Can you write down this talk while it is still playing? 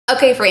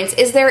Okay friends,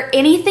 is there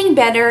anything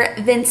better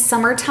than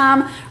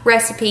summertime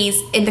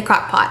recipes in the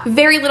crock pot?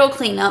 Very little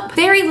cleanup,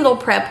 very little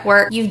prep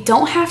work. You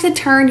don't have to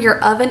turn your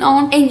oven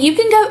on and you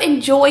can go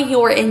enjoy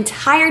your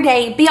entire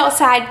day, be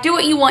outside, do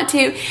what you want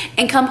to,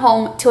 and come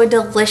home to a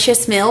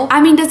delicious meal.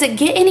 I mean, does it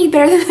get any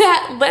better than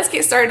that? Let's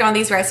get started on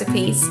these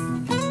recipes.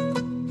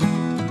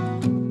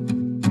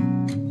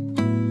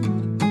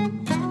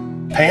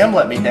 Pam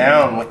let me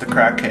down with the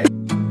crack cake.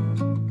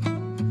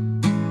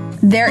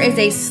 There is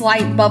a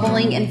slight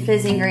bubbling and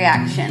fizzing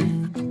reaction.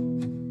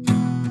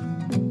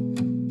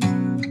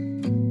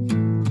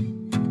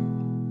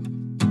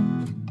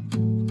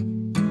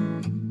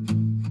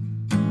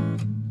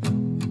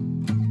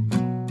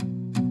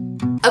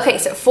 Okay,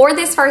 so for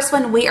this first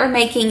one, we are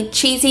making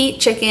cheesy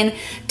chicken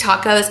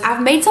tacos.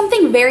 I've made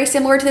something very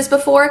similar to this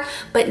before,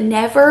 but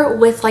never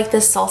with like the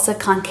salsa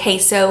con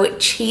queso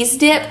cheese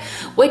dip,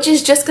 which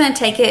is just gonna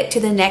take it to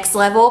the next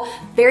level.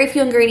 Very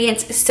few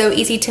ingredients, so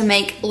easy to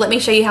make. Let me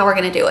show you how we're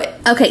gonna do it.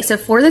 Okay, so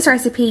for this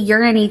recipe, you're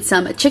gonna need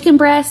some chicken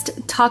breast,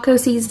 taco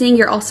seasoning.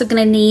 You're also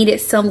gonna need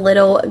some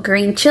little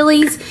green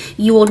chilies.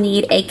 You will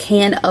need a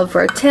can of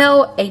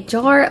Rotel, a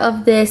jar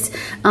of this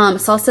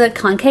salsa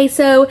con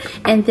queso,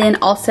 and then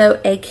also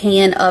a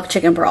can of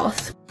chicken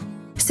broth.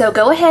 So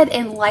go ahead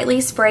and lightly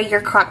spray your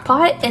crock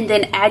pot and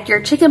then add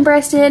your chicken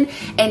breast in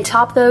and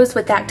top those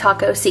with that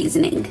taco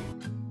seasoning.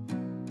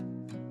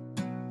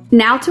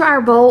 Now to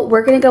our bowl,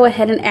 we're gonna go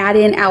ahead and add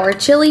in our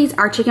chilies,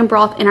 our chicken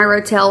broth, and our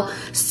Rotel.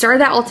 Stir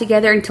that all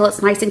together until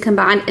it's nice and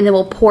combined, and then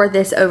we'll pour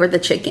this over the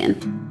chicken.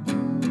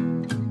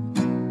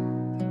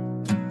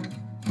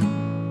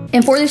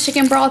 And for this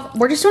chicken broth,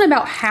 we're just doing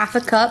about half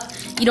a cup.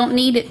 You don't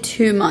need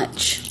too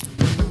much.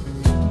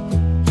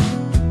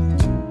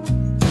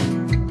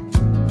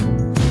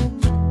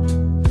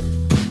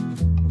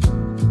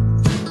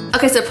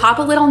 Okay, so pop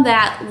a lid on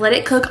that, let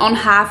it cook on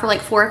high for like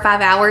 4 or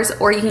 5 hours,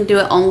 or you can do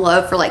it on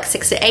low for like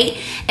 6 to 8.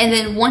 And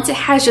then once it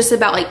has just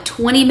about like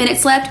 20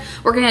 minutes left,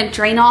 we're gonna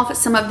drain off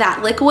some of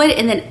that liquid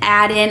and then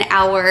add in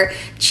our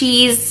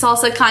cheese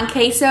salsa con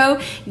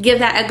queso, give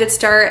that a good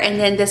stir, and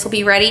then this will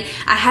be ready.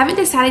 I haven't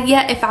decided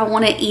yet if I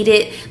wanna eat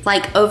it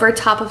like over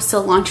top of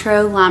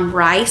cilantro lime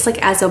rice,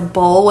 like as a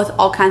bowl with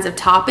all kinds of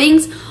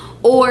toppings,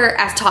 or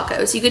as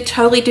tacos. You could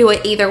totally do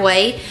it either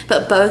way,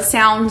 but both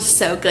sound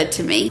so good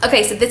to me.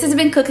 Okay, so this has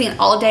been cooking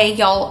all day,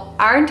 y'all.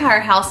 Our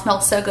entire house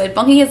smells so good.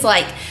 Bunky has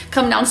like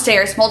come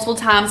downstairs multiple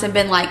times and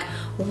been like,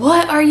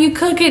 what are you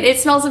cooking? It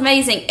smells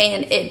amazing,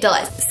 and it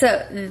does.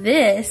 So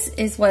this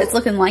is what it's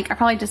looking like. I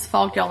probably just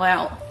fogged y'all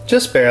out.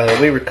 Just barely,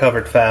 we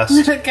recovered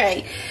fast.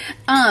 Okay,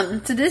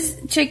 so this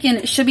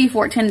chicken should be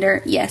fork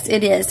tender. Yes,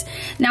 it is.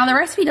 Now the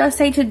recipe does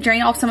say to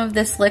drain off some of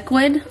this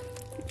liquid.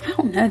 I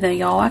don't know though,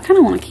 y'all. I kind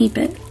of want to keep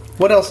it.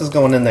 What else is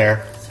going in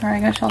there?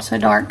 Sorry, gosh, y'all so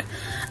dark.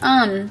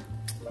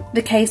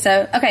 The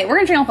queso. Okay, we're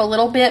gonna drain off a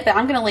little bit, but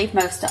I'm gonna leave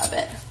most of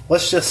it.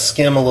 Let's just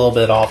skim a little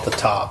bit off the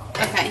top.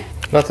 Okay.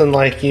 Nothing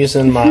like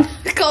using my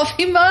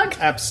coffee mug.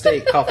 App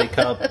State coffee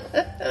cup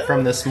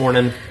from this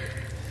morning.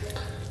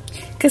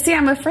 Cause see,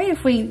 I'm afraid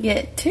if we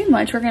get too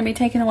much, we're gonna be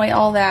taking away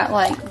all that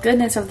like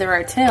goodness of the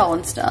Rotel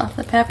and stuff,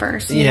 the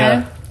peppers. You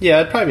know?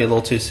 Yeah, it'd probably be a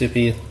little too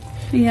soupy.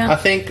 Yeah. I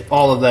think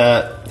all of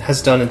that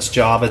has done its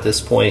job at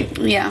this point.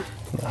 Yeah.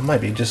 I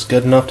might be just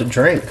good enough to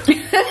drink.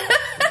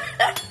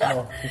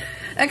 Oh.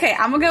 Okay,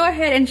 I'm gonna go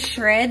ahead and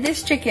shred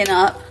this chicken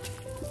up.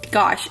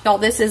 Gosh, y'all,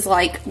 this is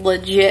like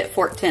legit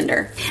fork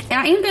tender. And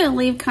I am gonna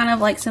leave kind of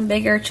like some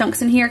bigger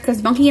chunks in here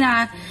because Bunky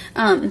and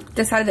I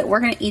decided that we're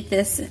gonna eat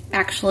this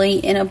actually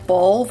in a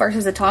bowl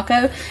versus a taco.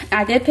 And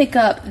I did pick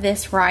up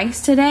this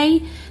rice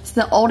today. It's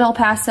the Old El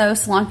Paso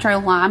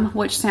cilantro lime,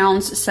 which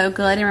sounds so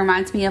good. It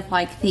reminds me of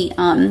like the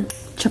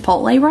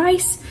Chipotle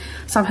rice.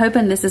 So I'm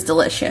hoping this is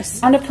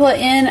delicious. I'm gonna put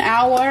in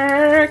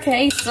our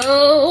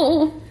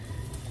queso.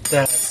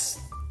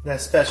 That's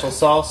that special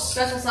sauce.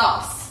 Special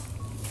sauce.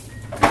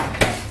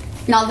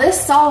 Now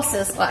this sauce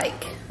is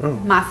like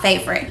my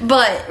favorite.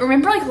 But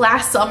remember like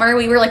last summer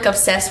we were like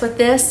obsessed with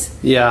this?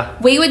 Yeah.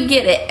 We would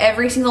get it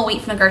every single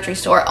week from the grocery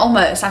store,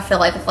 almost, I feel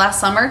like,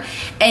 last summer,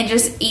 and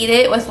just eat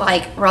it with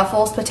like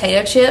Ruffles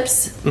potato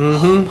chips.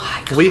 Mm-hmm. Oh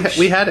my gosh.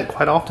 We had it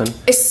quite often.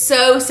 It's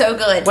so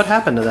good. What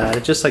happened to that?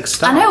 It just like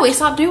stopped. I know, we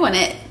stopped doing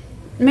it.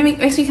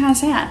 Makes me kind of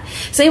sad.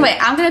 So anyway,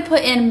 I'm gonna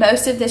put in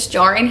most of this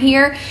jar in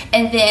here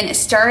and then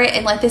stir it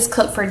and let this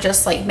cook for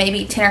just like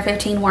maybe 10 or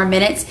 15 more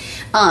minutes.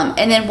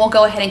 And then we'll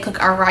go ahead and cook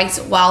our rice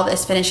while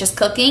this finishes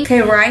cooking.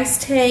 Okay, rice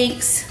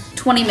takes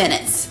 20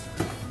 minutes.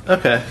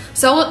 Okay.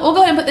 So we'll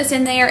go ahead and put this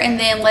in there and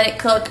then let it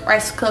cook,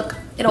 rice cook.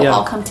 It'll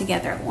all come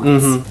together at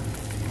once.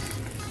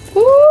 Mm-hmm.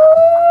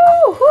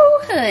 Ooh,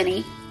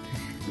 honey.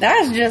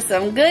 That's just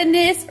some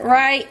goodness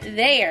right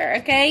there,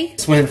 okay?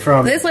 This went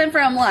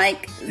from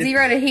like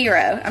 0 to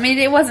hero. I mean,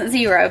 it wasn't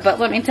 0, but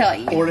let me tell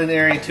you.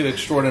 Ordinary to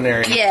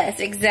extraordinary. Yes,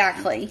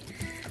 exactly.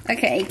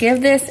 Okay, give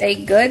this a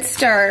good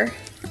stir.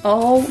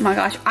 Oh my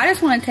gosh, I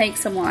just want to take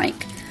some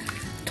like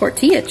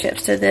tortilla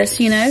chips to this,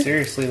 you know?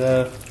 Seriously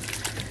though.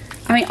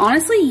 I mean,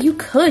 honestly, you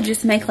could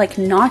just make like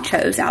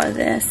nachos out of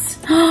this.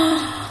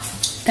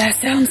 That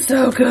sounds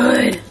so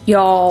good.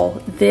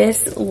 Y'all,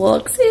 this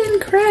looks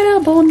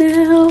incredible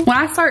now. When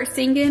I start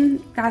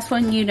singing, that's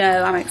when you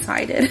know I'm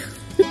excited.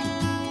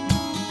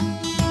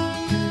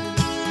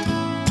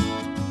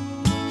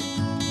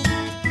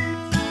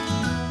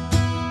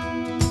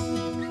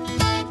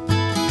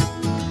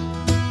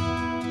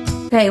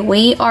 Okay,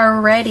 we are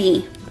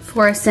ready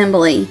for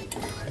assembly.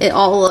 It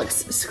all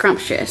looks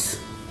scrumptious.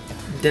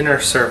 Dinner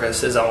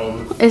service is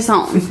on. It's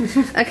on.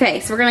 Okay,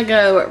 so we're gonna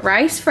go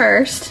rice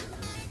first.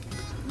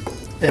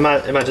 Am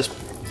I just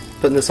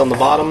putting this on the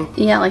bottom?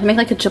 Yeah, like make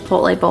like a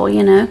Chipotle bowl,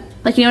 you know?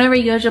 Like, you know, whenever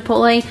you go to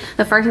Chipotle,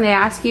 the first thing they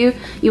ask you,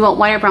 you want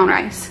white or brown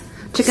rice?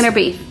 Chicken or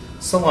beef?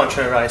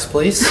 Cilantro rice,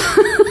 please.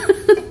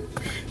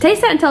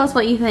 Taste that and tell us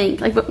what you think,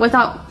 like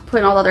without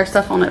putting all the other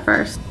stuff on it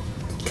first.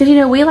 Cause you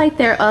know, we like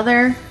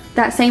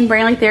that same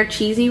brand, like their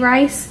cheesy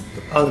rice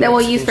that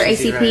we'll use for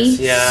ACP. Rice.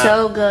 Yeah.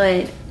 So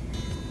good.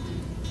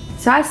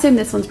 So I assume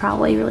this one's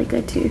probably really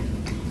good too.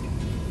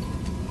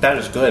 That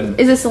is good.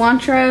 Is the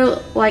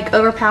cilantro like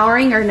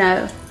overpowering or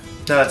no?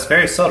 No, it's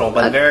very subtle,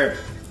 but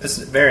it's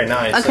very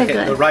nice. Okay,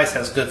 good. The rice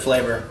has good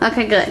flavor.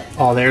 Okay, good.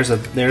 Oh, there's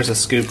a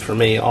scoop for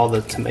me. All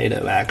the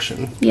tomato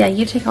action. Yeah,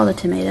 you take all the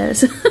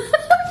tomatoes.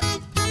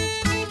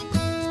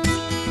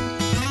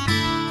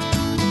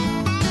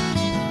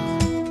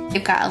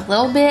 We've got a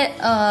little bit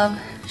of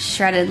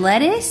shredded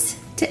lettuce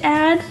to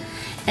add,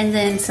 and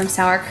then some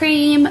sour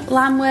cream,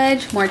 lime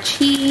wedge, more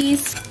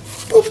cheese.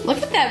 Ooh, look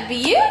at that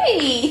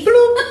beauty!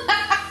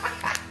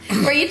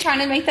 Were you trying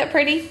to make that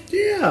pretty?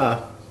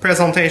 Yeah.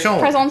 Presentation.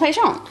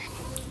 Presentation.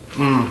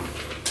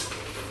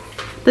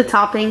 The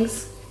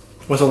toppings.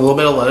 With a little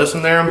bit of lettuce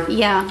in there.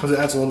 Yeah. Because it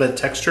adds a little bit of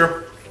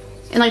texture.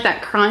 And like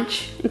that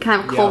crunch and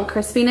kind of cold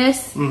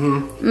crispiness.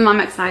 I'm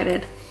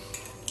excited.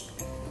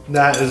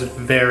 That is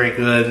very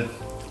good.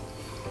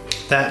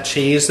 That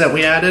cheese that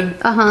we added.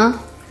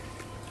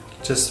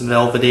 Just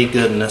velvety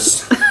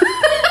goodness.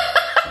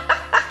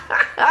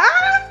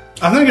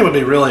 I think it would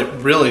be really,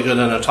 really good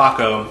in a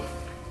taco.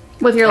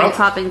 With your little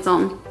toppings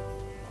on.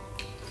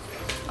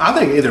 I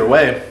think either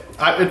way.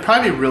 It'd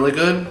probably be really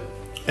good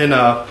in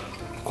a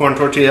corn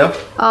tortilla.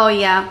 Oh,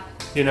 yeah.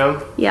 You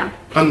know? Yeah.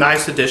 A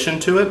nice addition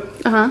to it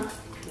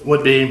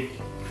would be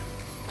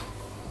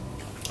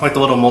like the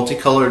little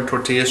multicolored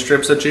tortilla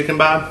strips that you can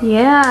buy.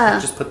 Yeah.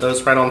 Just put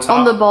those right on top.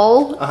 On the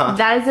bowl?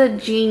 That is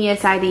a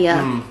genius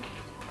idea.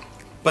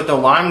 But the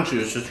lime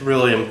juice is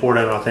really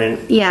important, I think.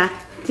 Yeah.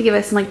 To give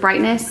it some like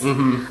brightness.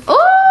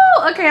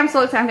 Oh, okay, I'm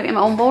so excited. I'm getting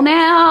my own bowl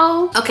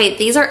now. Okay,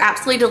 these are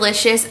absolutely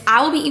delicious.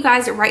 I will meet you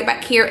guys right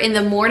back here in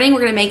the morning.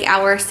 We're gonna make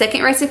our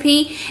second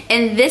recipe,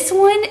 and this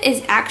one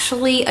is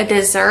actually a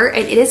dessert,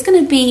 and it is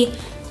gonna be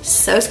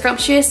so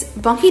scrumptious.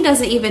 Bunky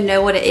doesn't even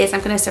know what it is.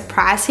 I'm gonna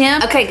surprise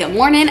him. Okay, good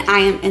morning. I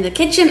am in the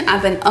kitchen.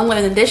 I've been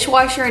unloading the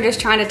dishwasher and just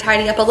trying to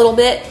tidy up a little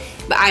bit.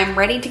 But I am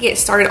ready to get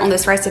started on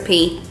this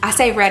recipe. I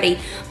say ready,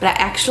 but I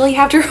actually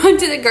have to run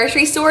to the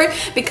grocery store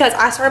because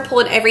I started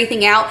pulling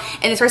everything out,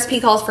 and this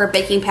recipe calls for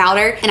baking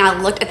powder, and I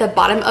looked at the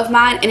bottom of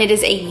mine and it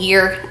is a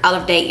year out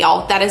of date,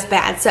 y'all. That is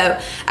bad. So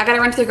I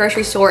gotta run to the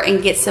grocery store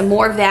and get some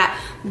more of that.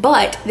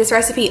 But this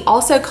recipe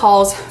also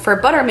calls for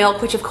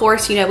buttermilk, which of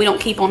course, you know, we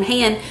don't keep on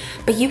hand,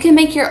 but you can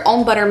make your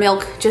own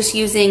buttermilk just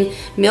using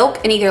milk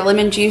and either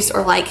lemon juice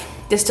or like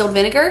distilled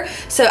vinegar.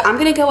 So I'm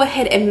gonna go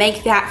ahead and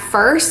make that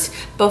first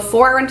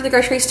before I run to the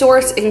grocery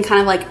store so it can kind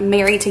of like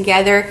marry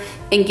together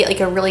and get like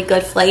a really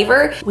good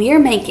flavor. We are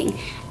making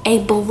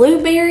a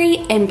blueberry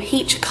and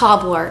peach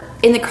cobbler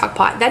in the crock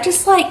pot. That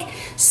just like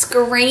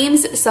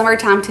screams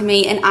summertime to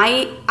me, and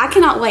I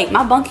cannot wait.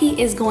 My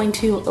Bunky is going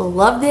to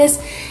love this,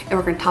 and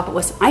we're gonna top it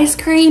with some ice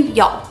cream.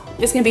 Y'all,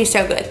 it's gonna be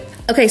so good.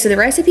 Okay, so the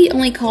recipe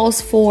only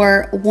calls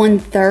for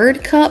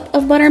 1/3 cup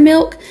of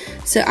buttermilk.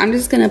 So I'm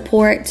just gonna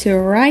pour it to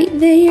right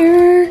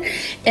there,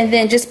 and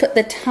then just put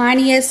the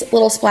tiniest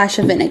little splash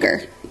of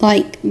vinegar,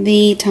 like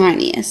the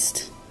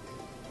tiniest.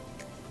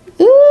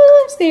 Ooh,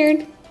 I'm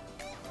scared.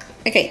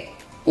 Okay,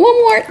 one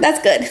more,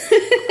 that's good.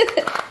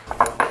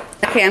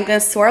 Okay, I'm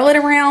gonna swirl it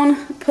around,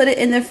 put it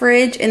in the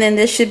fridge, and then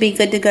this should be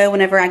good to go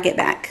whenever I get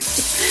back.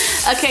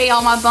 Okay,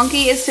 y'all, my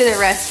Bunky is to the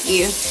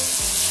rescue.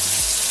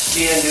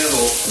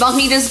 Google.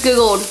 Bunky just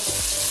Googled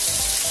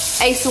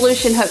a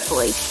solution,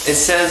 hopefully. It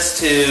says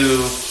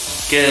to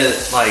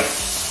get like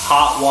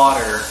hot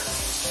water,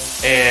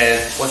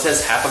 and what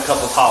says half a cup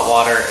of hot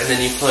water, and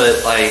then you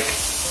put like,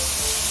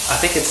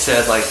 I think it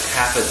said like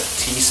half a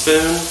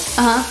teaspoon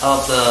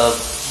of the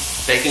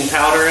baking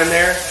powder in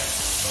there,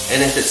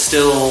 and if it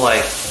still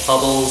like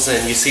bubbles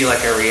and you see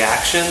like a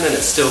reaction, then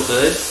it's still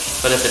good,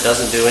 but if it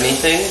doesn't do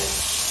anything,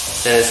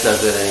 then it's no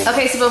good anymore.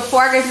 Okay, so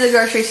before I go to the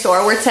grocery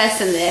store, we're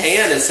testing this.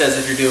 And it says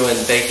if you're doing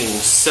baking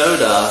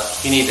soda,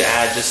 you need to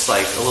add just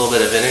like a little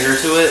bit of vinegar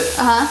to it.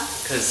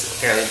 Because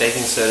apparently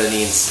baking soda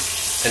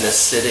needs an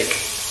acidic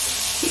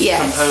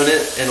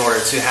component in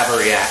order to have a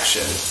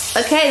reaction.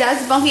 Okay,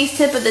 that's Bunky's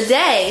tip of the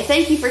day.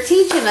 Thank you for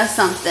teaching us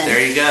something.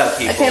 There you go,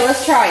 people. Okay,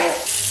 let's try it.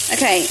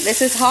 Okay,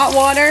 this is hot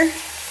water.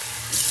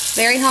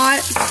 Very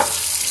hot.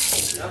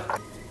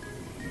 Yep.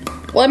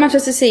 What am I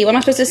supposed to see? What am I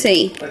supposed to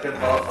see? Like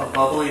a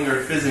bubbling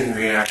or fizzing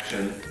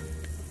reaction.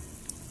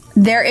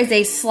 There is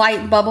a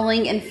slight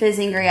bubbling and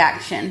fizzing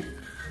reaction.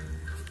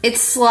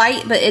 It's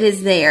slight, but it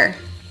is there.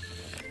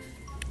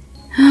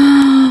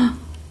 Can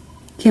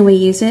we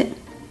use it?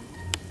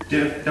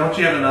 Don't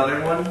you have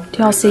another one? Do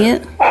y'all see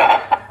it?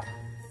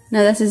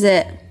 No, this is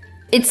it.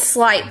 It's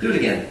slight. Do it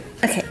again.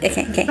 Okay,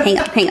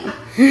 hang on.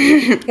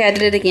 Okay, I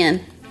did it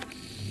again.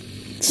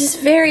 It's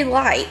just very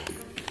light.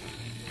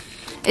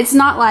 It's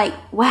not like,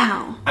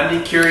 wow. I'd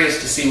be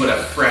curious to see what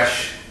a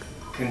fresh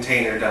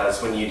container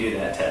does when you do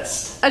that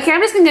test. Okay,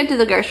 I'm just gonna go to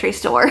the grocery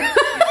store.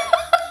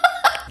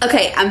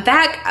 Okay, I'm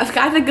back. I've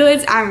got the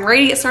goods. I'm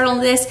ready to get started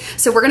on this.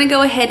 So we're gonna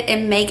go ahead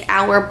and make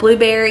our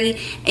blueberry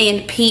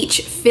and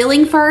peach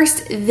filling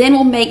first. Then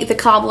we'll make the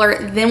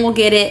cobbler. Then we'll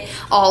get it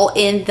all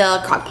in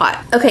the crock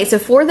pot. Okay, so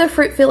for the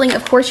fruit filling,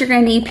 of course, you're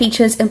gonna need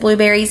peaches and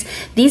blueberries.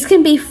 These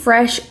can be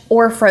fresh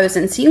or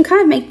frozen. So you can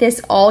kind of make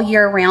this all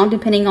year round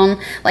depending on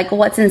like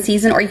what's in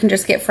season, or you can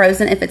just get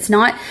frozen if it's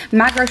not.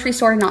 My grocery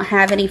store did not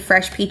have any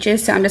fresh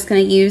peaches, so I'm just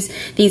gonna use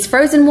these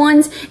frozen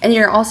ones. And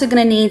you're also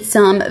gonna need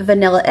some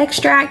vanilla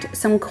extract,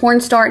 some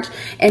cornstarch,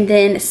 and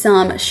then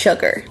some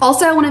sugar.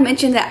 Also, I want to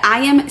mention that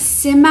I am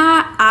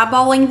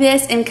semi-eyeballing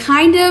this and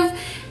kind of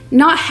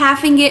not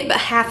halving it, but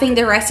halving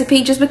the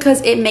recipe just because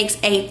it makes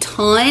a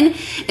ton,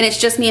 and it's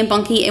just me and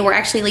Bunky, and we're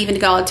actually leaving to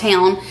go out of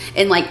town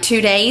in like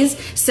 2 days.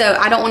 So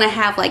I don't want to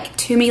have like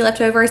too many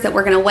leftovers that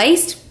we're going to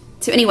waste.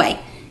 So anyway,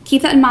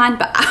 keep that in mind,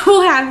 but I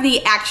will have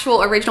the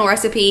actual original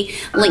recipe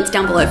linked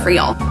down below for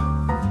y'all.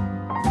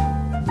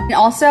 And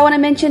also I want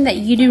to mention that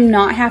you do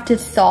not have to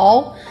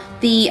thaw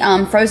the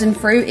frozen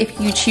fruit. If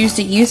you choose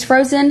to use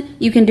frozen,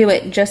 you can do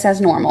it just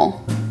as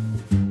normal.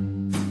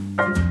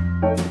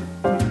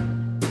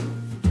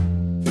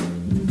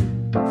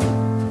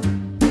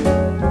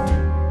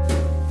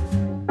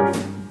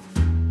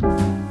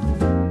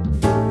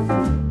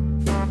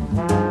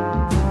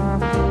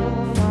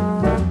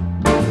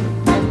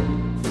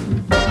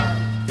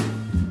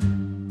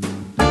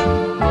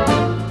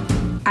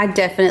 I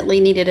definitely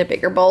needed a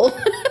bigger bowl.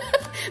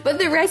 But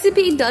the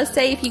recipe does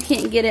say if you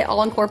can't get it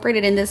all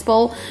incorporated in this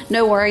bowl,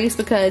 no worries,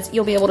 because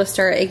you'll be able to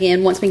stir it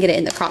again once we get it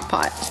in the crock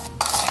pot.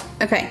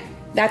 Okay,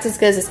 that's as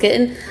good as it's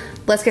getting.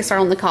 Let's get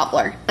started on the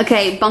cobbler.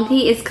 Okay,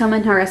 Bunky is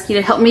coming to our rescue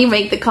to help me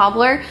make the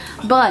cobbler,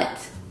 but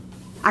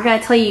I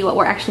gotta tell you what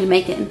we're actually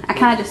making. I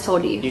kinda just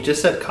told you. You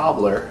just said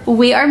cobbler.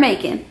 We are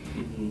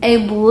making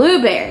a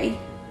blueberry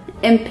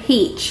and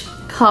peach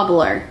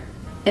cobbler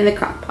in the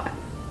crock pot.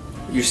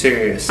 You're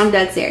serious? I'm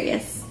dead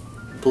serious.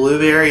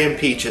 Blueberry and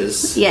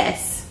peaches.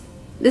 Yes.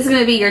 This is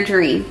gonna be your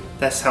dream.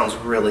 That sounds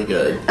really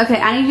good.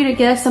 Okay, I need you to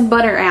get us some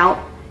butter out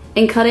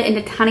and cut it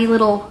into tiny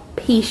little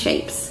pea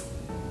shapes.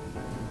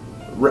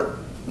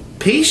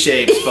 Pea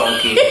shapes,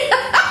 Bunky?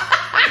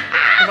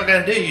 What am I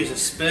gonna do? Use a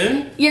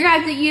spoon? You're gonna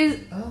have to use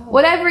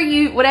whatever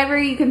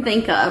you can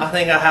think of. I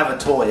think I have a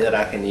toy that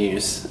I can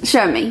use.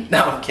 Show me.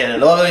 No, I'm kidding.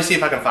 Let me see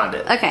if I can find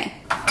it. Okay.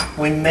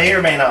 We may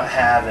or may not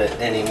have it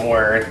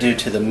anymore due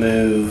to the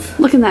move.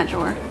 Look in that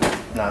drawer.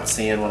 Not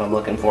seeing what I'm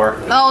looking for.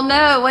 Oh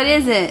no, what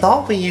is it? I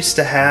thought we used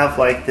to have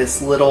like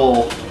this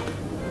little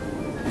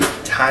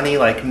tiny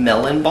like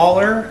melon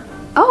baller.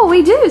 Oh,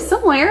 we do,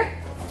 somewhere.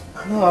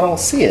 No, I don't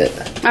see it.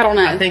 I don't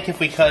know. I think if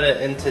we cut it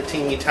into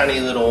teeny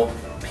tiny little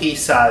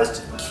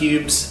pea-sized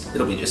cubes,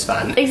 it'll be just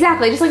fine.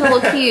 Exactly, just like a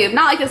little cube,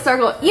 not like a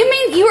circle. You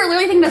mean you were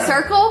literally thinking a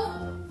circle?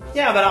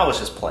 Yeah, but I was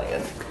just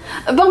playing.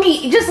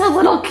 Bunky, just a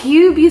little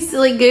cube, you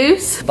silly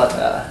goose. But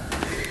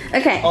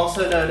okay.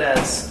 Also known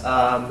as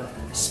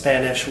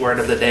Spanish word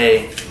of the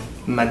day,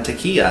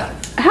 mantequilla.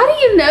 How do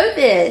you know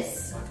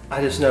this? I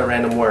just know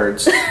random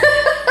words.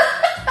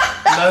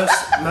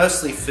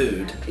 Mostly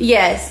food.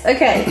 Yes,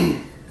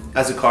 okay.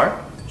 Azucar,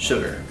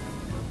 sugar.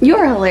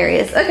 You're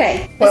hilarious.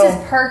 Okay, Well,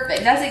 this is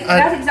perfect. That's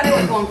exactly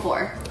what we're going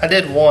for. I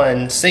did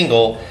one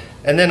single,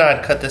 and then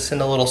I'd cut this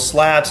into little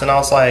slabs, and I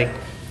was like,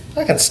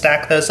 I can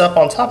stack those up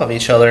on top of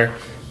each other.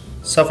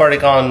 So I've already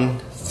gone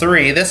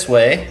 3 this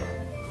way.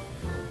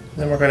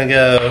 Then we're gonna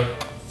go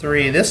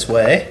 3 this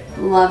way.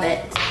 Love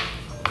it.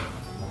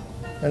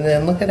 And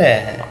then look at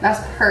that.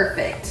 That's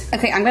perfect.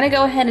 Okay, I'm gonna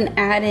go ahead and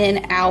add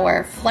in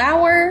our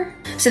flour.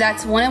 So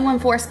that's 1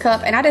 1/4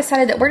 cup, and I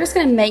decided that we're just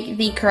gonna make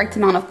the correct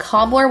amount of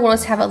cobbler. We'll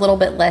just have a little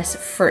bit less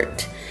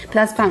fruit, but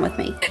that's fine with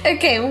me.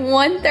 Okay,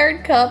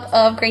 1/3 cup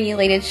of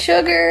granulated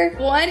sugar,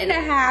 1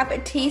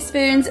 1/2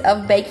 teaspoons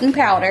of baking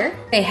powder,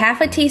 a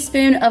 1/2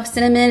 teaspoon of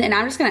cinnamon, and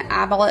I'm just gonna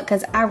eyeball it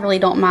because I really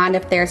don't mind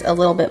if there's a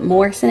little bit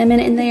more cinnamon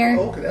in there.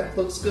 Okay, that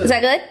looks good. Is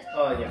that good?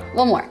 Oh, yeah.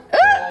 One more.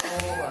 Oh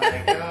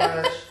my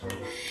gosh.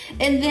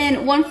 And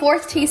then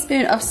 1/4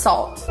 teaspoon of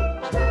salt.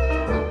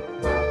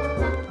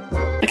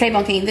 Okay,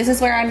 Bunky, this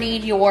is where I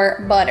need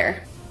your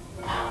butter.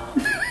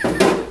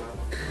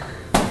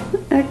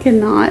 I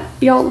cannot.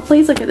 Y'all,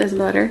 please look at this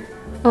butter.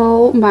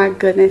 Oh my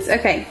goodness.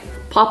 Okay,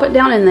 pop it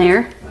down in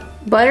there.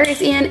 Butter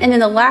is in, and then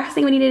the last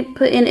thing we need to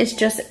put in is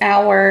just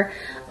our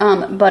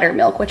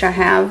buttermilk, which I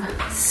have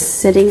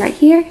sitting right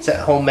here. Is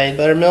that homemade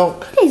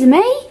buttermilk? It is May.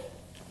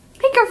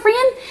 Hey,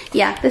 girlfriend.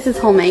 Yeah, this is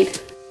homemade.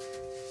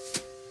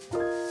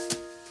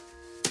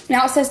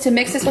 Now it says to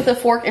mix this with a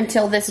fork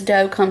until this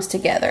dough comes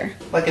together.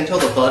 Like until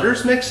the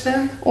butter's mixed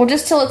in? Well,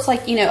 just till it's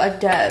like, you know, a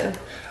dough.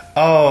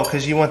 Oh,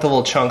 because you want the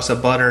little chunks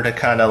of butter to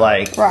kind of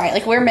like... Right,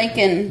 like we're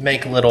making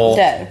make little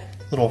dough.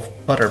 Little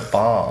butter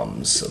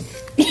bombs of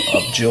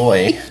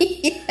joy.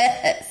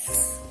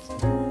 Yes.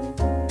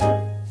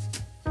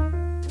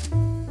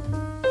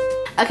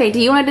 Okay,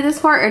 do you want to do this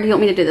part or do you want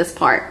me to do this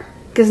part?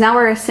 Because now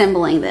we're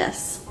assembling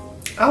this.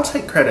 I'll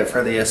take credit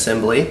for the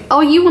assembly.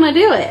 Oh, you want to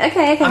do it?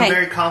 Okay, okay. I'm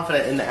very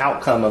confident in the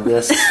outcome of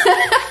this.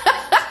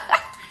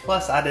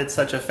 Plus, I did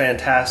such a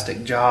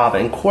fantastic job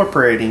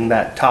incorporating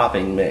that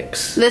topping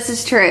mix. This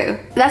is true.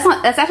 That's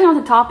actually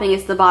not the topping,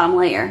 it's the bottom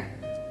layer.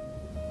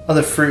 Oh,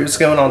 the fruit's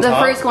going on top?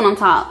 The fruit's going on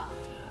top.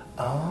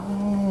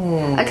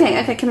 Oh.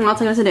 Okay, come on, I'll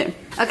tell you what to do.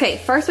 Okay,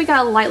 first we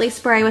gotta lightly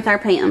spray with our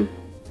pan.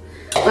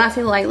 When I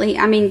say lightly,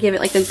 I mean give it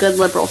like a good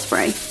liberal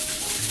spray.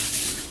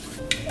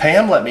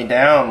 Pam let me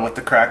down with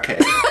the crack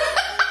cake.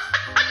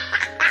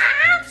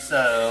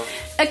 So...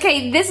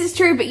 Okay, this is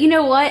true, but you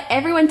know what?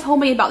 Everyone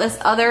told me about this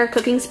other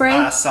cooking spray.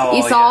 I saw.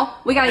 You saw? Yeah.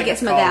 We gotta get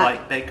some of that.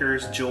 Like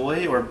Baker's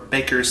Joy or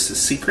Baker's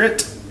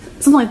Secret.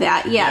 Something like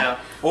that, yeah.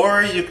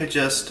 Or you could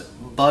just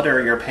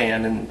butter your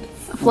pan and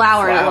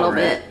flour it a little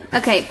bit.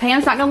 Okay,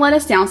 Pam's not gonna let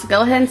us down, so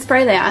go ahead and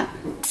spray that.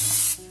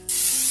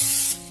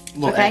 A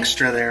little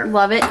extra there.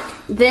 Love it.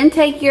 Then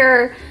take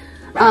your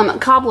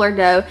cobbler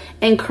dough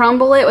and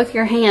crumble it with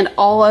your hand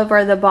all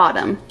over the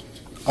bottom.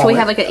 So we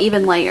have like an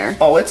even layer.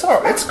 Oh, it's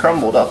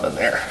crumbled up in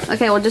there.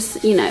 Okay, well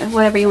just, you know,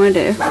 whatever you want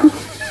to do.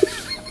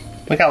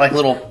 We got like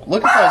little,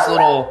 look at those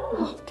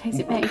little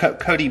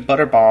Cody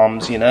butter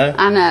bombs, you know?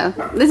 I know.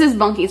 This is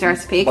Bunky's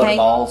recipe, okay? Butter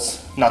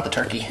balls, not the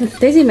turkey.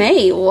 Daisy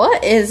Mae,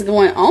 what is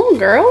going on,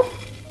 girl?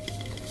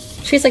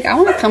 She's like, I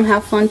want to come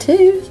have fun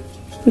too.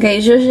 Okay,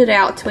 zhuzh it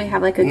out till we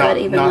have like a good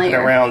even layer. Knock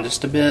it around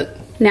just a bit.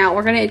 Now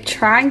we're going to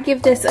try and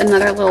give this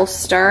another little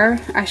stir.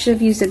 I should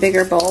have used a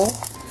bigger bowl.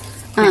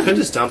 You could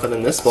just dump it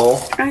in this bowl.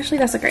 Actually,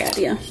 that's a great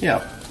idea.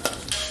 Yeah.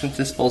 Since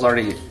this bowl's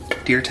already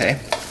dirty.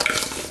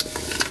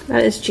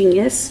 That is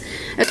genius.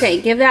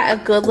 Okay, give that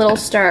a good little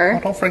stir.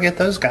 Oh, don't forget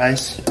those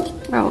guys.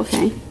 Oh,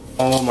 okay.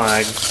 Oh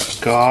my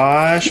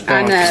gosh.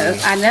 Bunky.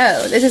 I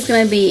know. This is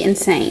going to be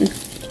insane.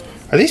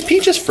 Are these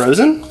peaches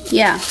frozen?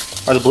 Yeah.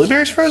 Are the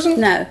blueberries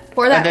frozen? No.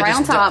 Pour that right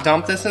on top.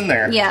 Dump this in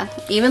there. Yeah,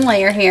 even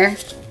layer here.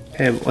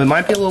 Okay, well, it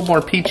might be a little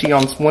more peachy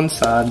on one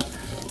side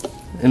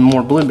and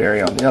more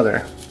blueberry on the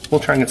other. We'll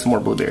try and get some more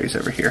blueberries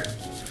over here.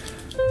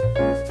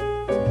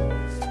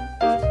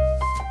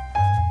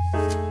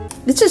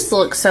 This just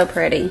looks so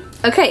pretty.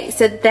 Okay,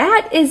 so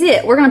that is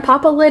it. We're gonna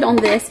pop a lid on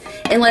this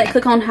and let it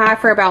cook on high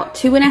for about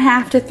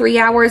 2.5 to 3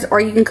 hours,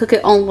 or you can cook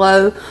it on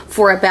low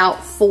for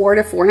about 4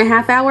 to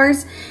 4.5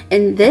 hours.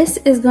 And this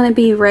is gonna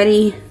be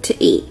ready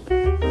to eat.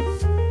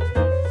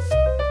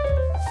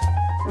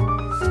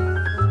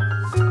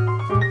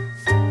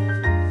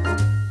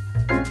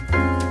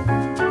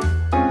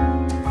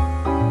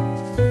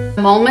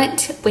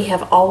 Moment we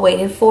have all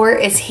waited for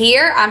is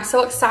here. I'm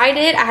so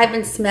excited. I have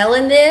been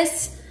smelling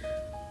this.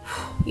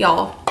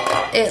 Y'all,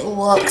 it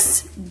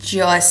looks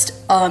just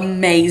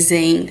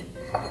amazing.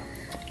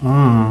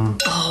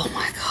 Oh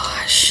my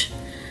gosh.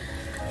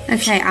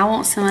 Okay, I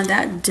want some of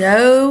that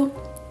dough.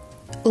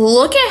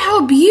 Look at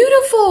how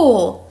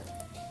beautiful.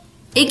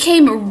 It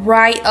came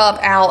right up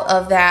out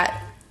of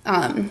that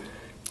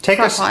Take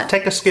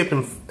a scoop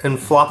and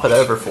flop it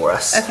over for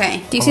us.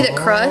 Okay, do you see the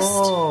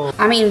crust?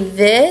 I mean,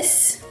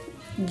 this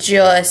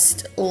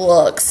just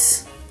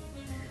looks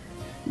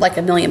like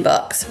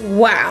 $1,000,000.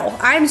 Wow,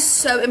 I'm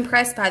so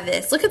impressed by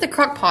this. Look at the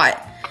crock pot.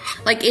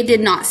 Like, it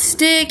did not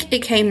stick. It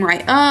came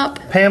right up.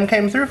 Pam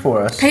came through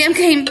for us. Pam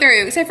came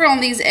through, except for on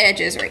these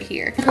edges right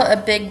here. Put a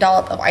big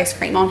dollop of ice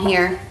cream on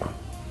here.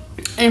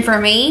 And for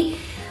me,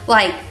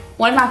 like,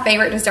 one of my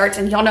favorite desserts,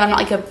 and y'all know I'm not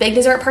like a big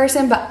dessert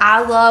person, but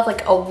I love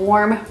like a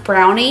warm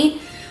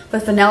brownie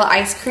with vanilla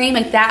ice cream,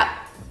 like that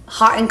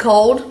hot and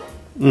cold.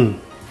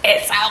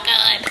 It's so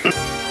good.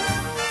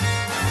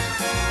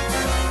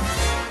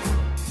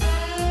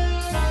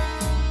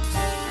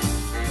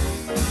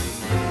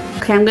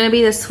 Okay, I'm gonna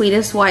be the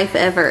sweetest wife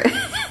ever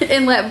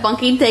and let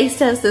Bunky taste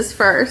test this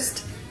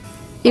first.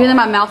 Even though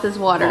my mouth is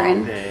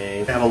watering.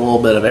 Okay, have a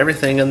little bit of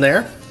everything in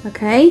there.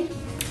 Okay.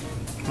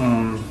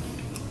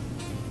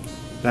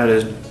 That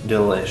is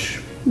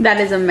delish. That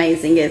is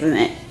amazing, isn't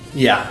it?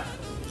 Yeah.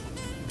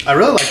 I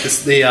really like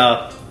this, the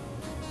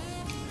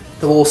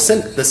little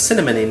the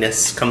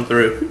cinnamoniness come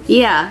through.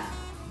 Yeah.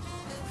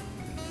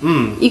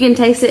 You can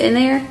taste it in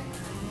there?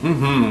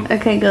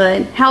 Okay,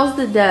 good. How's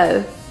the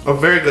dough? A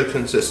very good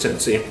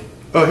consistency.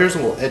 Oh, here's a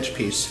little edge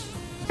piece.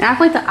 And I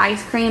feel like the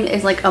ice cream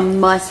is like a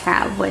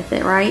must-have with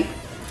it, right?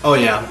 Oh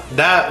yeah,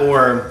 that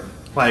or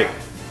like,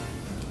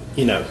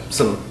 you know,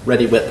 some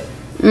Ready Whip.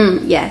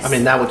 Yes. I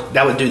mean,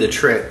 that would do the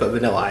trick, but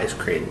vanilla ice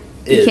cream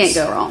is you can't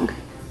go wrong.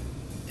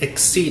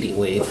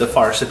 Exceedingly the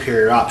far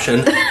superior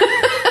option.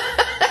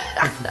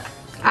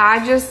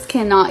 I just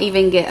cannot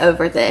even get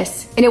over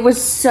this. And it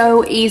was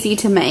so easy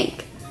to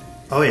make.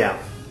 Oh yeah.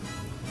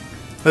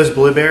 Those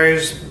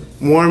blueberries,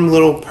 warm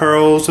little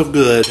pearls of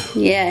good.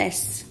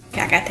 Yes.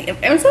 Okay, I gotta take it.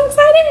 I'm so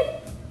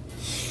excited.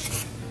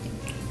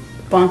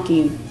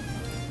 Bunky.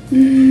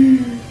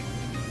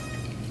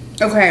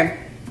 Okay.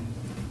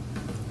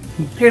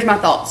 Here's my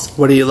thoughts.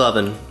 What are you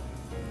loving?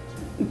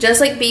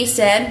 Just like B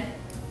said,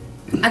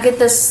 I get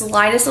the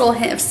slightest little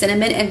hint of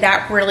cinnamon, and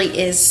that really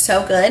is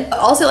so good.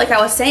 Also, like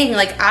I was saying,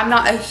 like I'm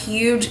not a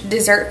huge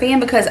dessert fan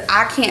because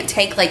I can't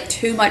take like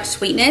too much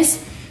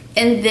sweetness.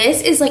 And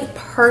this is like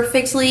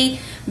perfectly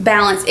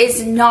balanced.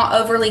 It's not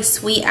overly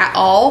sweet at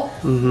all.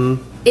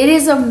 It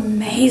is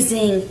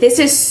amazing. This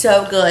is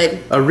so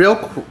good. A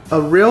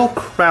real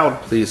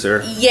crowd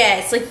pleaser.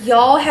 Yes, like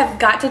y'all have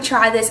got to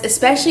try this,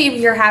 especially if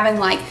you're having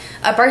like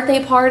a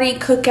birthday party,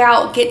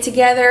 cookout, get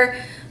together,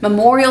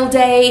 Memorial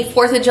Day,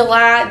 4th of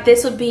July.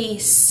 This would be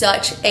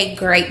such a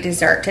great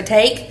dessert to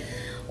take,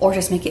 or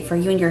just make it for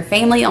you and your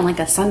family on like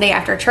a Sunday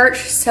after church.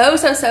 So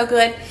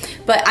good.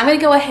 But I'm gonna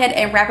go ahead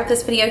and wrap up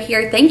this video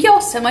here. Thank y'all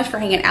so much for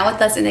hanging out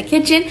with us in the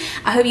kitchen.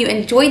 I hope you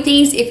enjoyed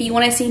these. If you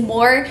wanna see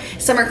more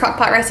summer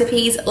crockpot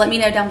recipes, let me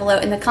know down below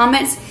in the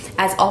comments.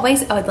 As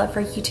always, I would love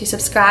for you to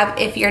subscribe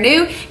if you're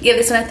new. Give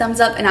this one a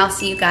thumbs up, and I'll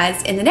see you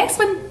guys in the next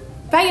one.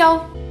 Bye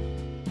y'all.